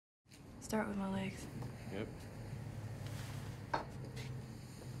Start with my legs. Yep.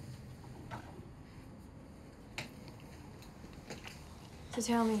 So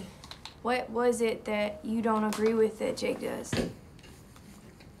tell me, what was it that you don't agree with that Jake does?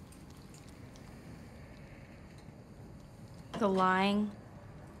 The lying.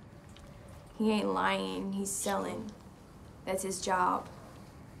 He ain't lying, he's selling. That's his job.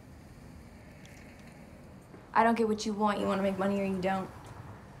 I don't get what you want. You want to make money or you don't.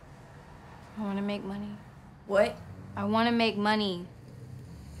 I want to make money. What? I want to make money.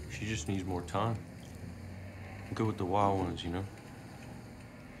 She just needs more time. I'm good with the wild ones, you know?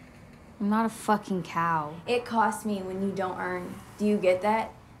 I'm not a fucking cow. It costs me when you don't earn. Do you get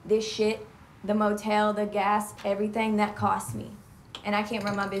that? This shit, the motel, the gas, everything, that costs me. And I can't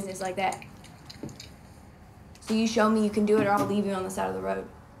run my business like that. So you show me you can do it or I'll leave you on the side of the road.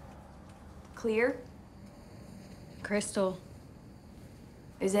 Clear? Crystal.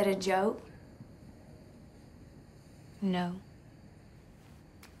 Is that a joke? No.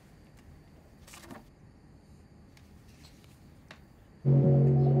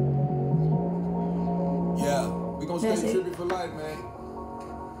 Yeah, we gonna stay trippy for life,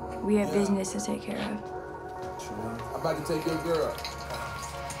 man. We have business to take care of. I'm about to take your girl.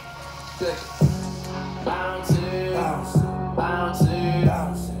 Check it.